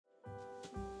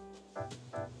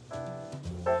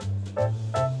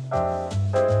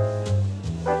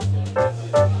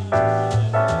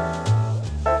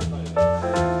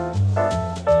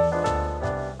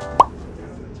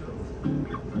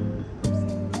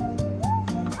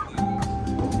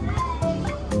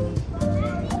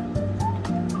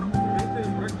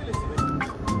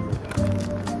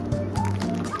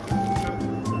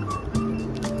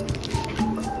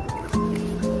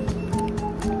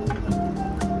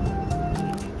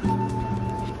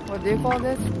What do you call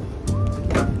this?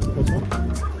 Which one?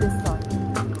 This one.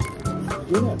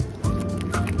 Tuna.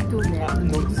 Tuna.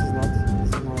 No, this is not.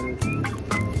 This is not it.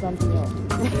 Something else.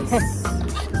 It's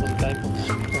some type of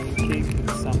pancake with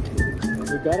something.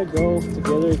 We gotta go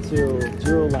together to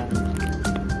Giroland.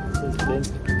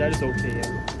 That is okay,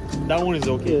 yeah. That one is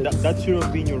okay. Yes. That should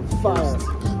have been your Fire. first.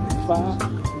 Fire.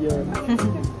 Yeah.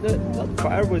 Not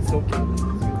fire, but it's okay.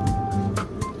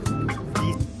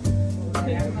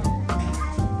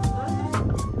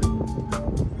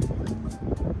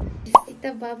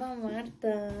 Tita Baba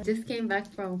Marta just came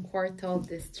back from Quartal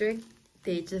District.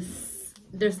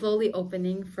 They're slowly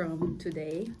opening from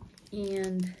today.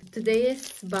 And today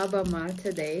is Baba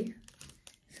Marta Day.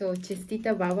 So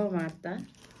Chistita Baba Marta.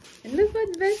 And look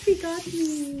what Bessie got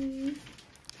me. It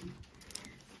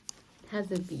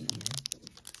has a bee.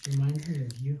 Reminds me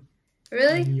of you.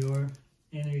 Really? And your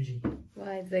energy.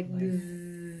 Why? It's like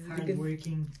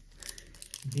Hardworking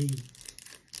bee.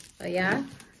 Oh yeah?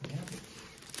 Yeah.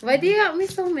 Why do you got me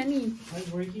so many?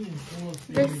 Hardworking and full of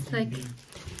There's energy like bee.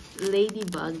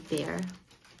 ladybug there.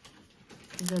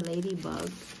 There's a ladybug.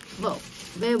 Whoa,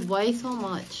 babe, why so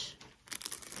much?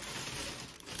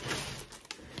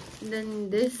 Then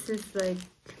this is like...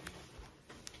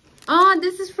 Oh,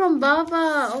 this is from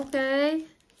Baba. Okay.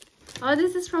 Oh,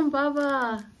 this is from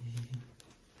Baba.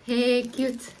 Hey,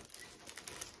 cute.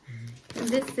 And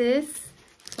this is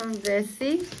from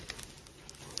Bessie.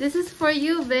 This is for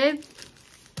you, babe.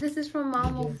 This is from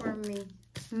Mamo for me.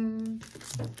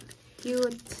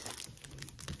 Cute.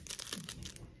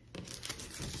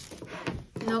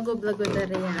 Nogo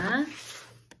Blagodaria.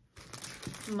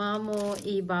 Mamo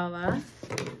Ibawa.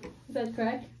 Is that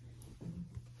correct?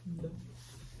 No.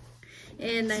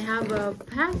 And I have a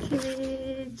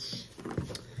package.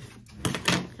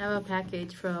 I have a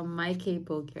package from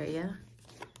Bulgaria.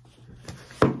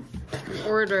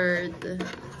 Ordered.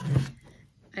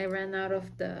 I ran out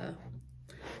of the...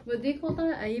 What do you call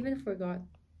that? I even forgot.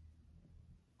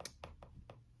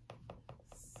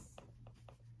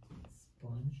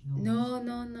 Sponge?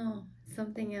 No.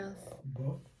 Something else.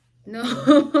 Buff?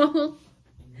 No.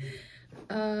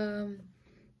 Powder?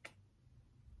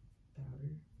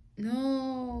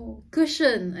 No.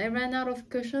 Cushion. I ran out of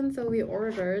cushion, so we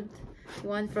ordered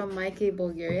one from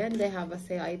Bulgaria, and they have a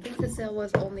sale. I think the sale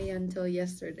was only until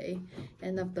yesterday,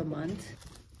 end of the month.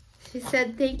 She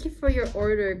said, "Thank you for your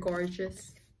order,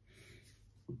 gorgeous."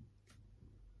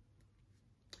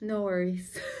 No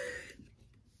worries.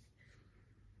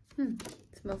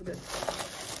 Smells good.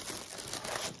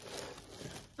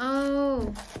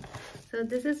 Oh, so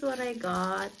this is what I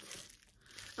got.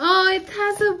 Oh, it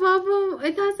has a bubble.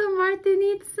 It has a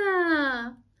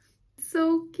Martenitsa.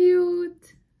 So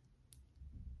cute.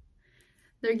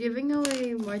 They're giving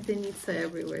away Martenitsa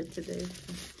everywhere today.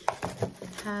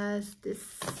 It has this.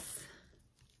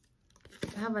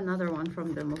 I have another one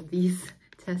from them of these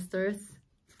testers.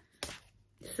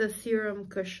 It's a serum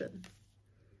cushion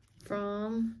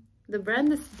from the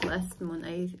brand is Blessed Moon.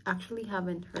 I actually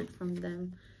haven't heard from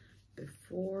them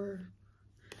before,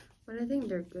 but I think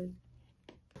they're good.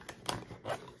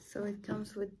 So it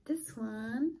comes with this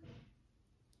one.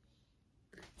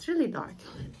 It's really dark.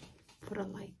 Put a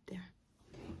light there.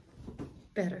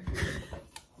 Better.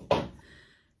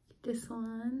 This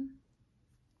one.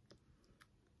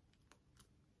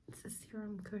 It's a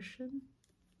serum cushion.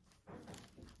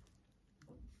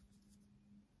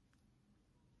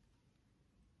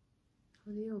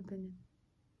 How do you open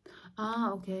it?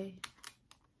 Ah, okay.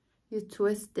 You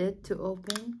twist it to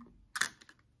open.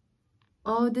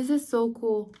 Oh, this is so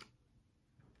cool.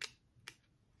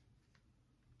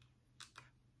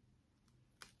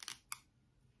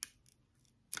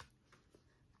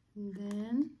 And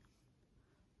then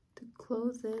to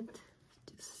close it,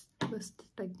 just twist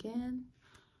it again.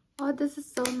 Oh, this is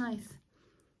so nice.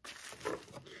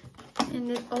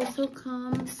 And it also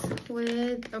comes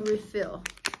with a refill.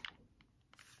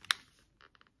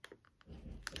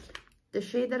 The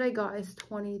shade that I got is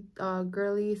 20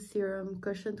 Girly Serum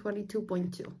Cushion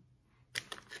 22.2.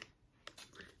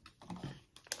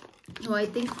 Oh, I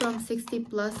think from 60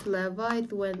 plus leva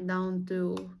it went down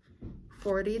to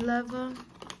 40 leva.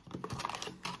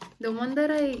 The one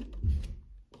that I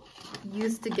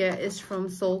used to get is from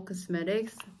Soul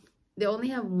Cosmetics. They only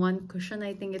have one cushion.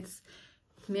 I think it's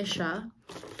Misha,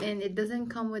 and it doesn't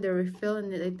come with a refill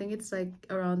in it. I think it's like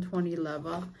around 20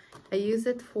 leva. I use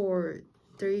it for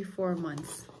 3-4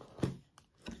 months,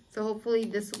 so hopefully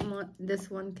this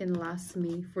one can last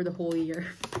me for the whole year.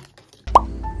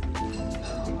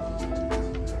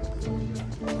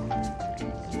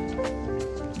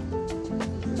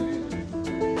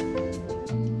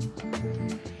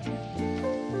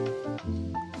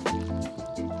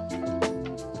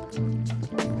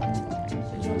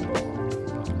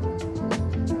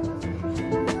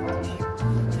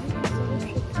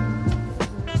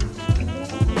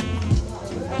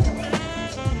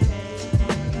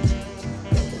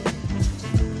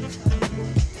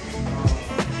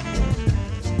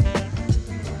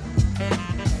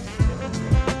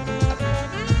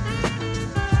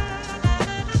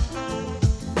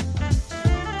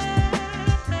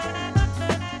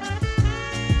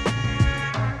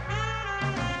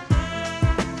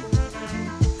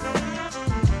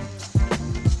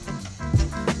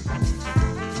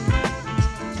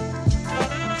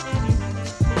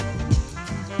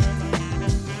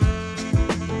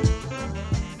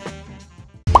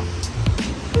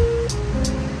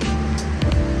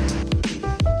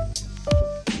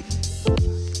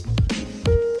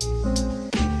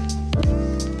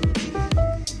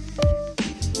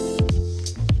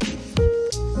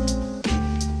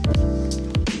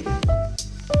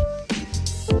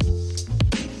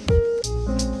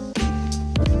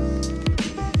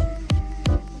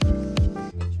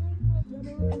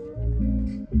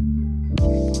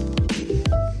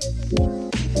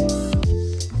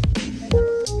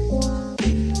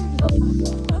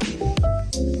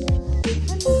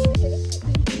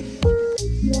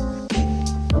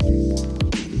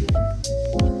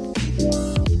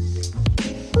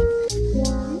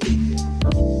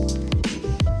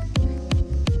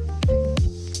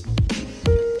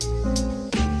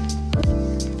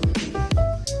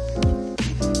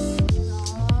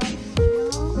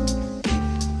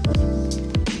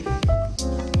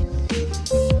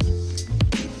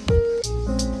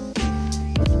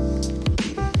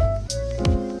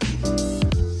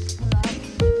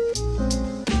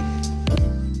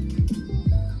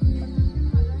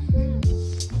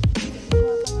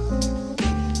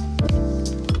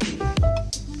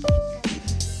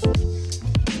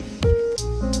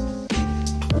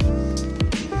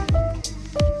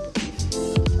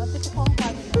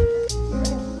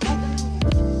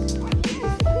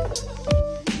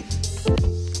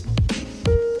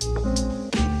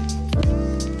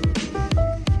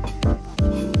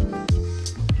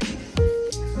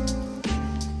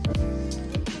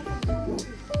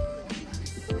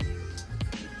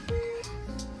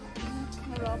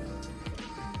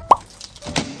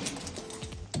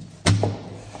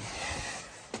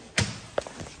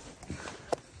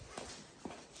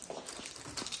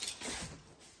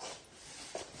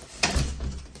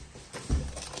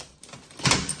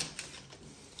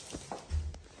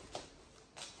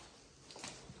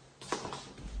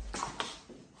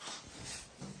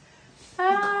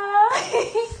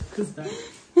 Who's that?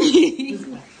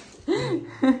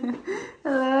 I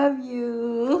love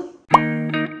you.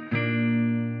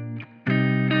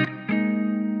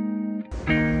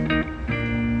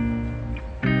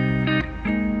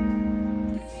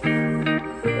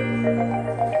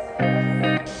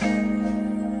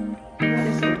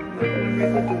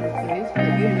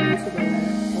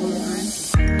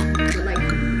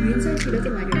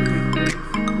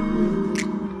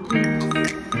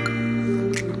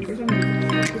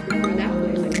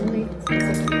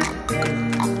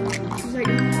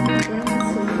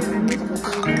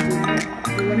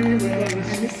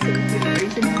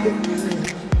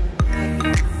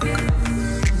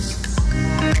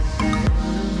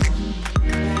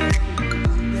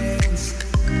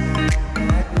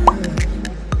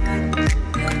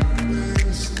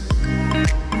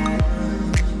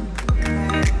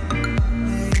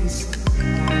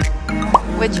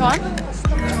 Which one?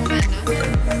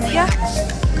 Yeah.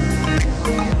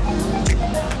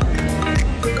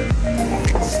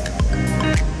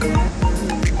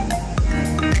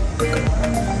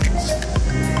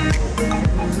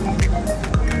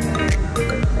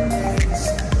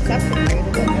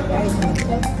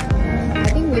 I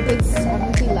think we paid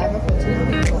 70 level for 2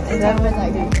 people. And Tom was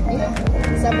like,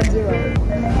 yeah, 70.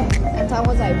 And Tom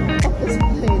was like, fuck this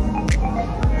place.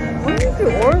 What did you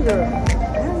order?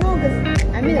 I don't know, because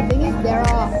I mean the thing is there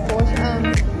are portion,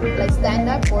 like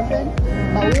stand-up portion,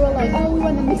 but we were like, oh, we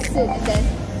want to mix it,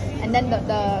 and then the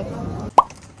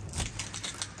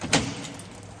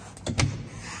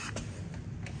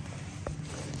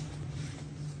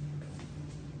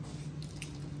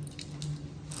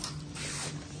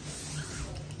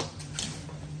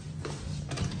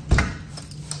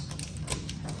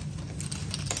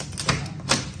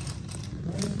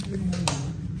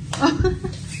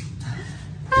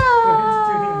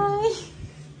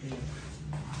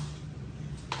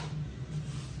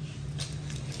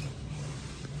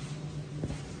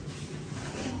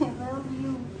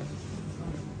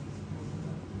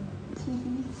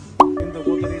In the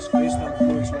water is crystal, so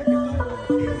it's like a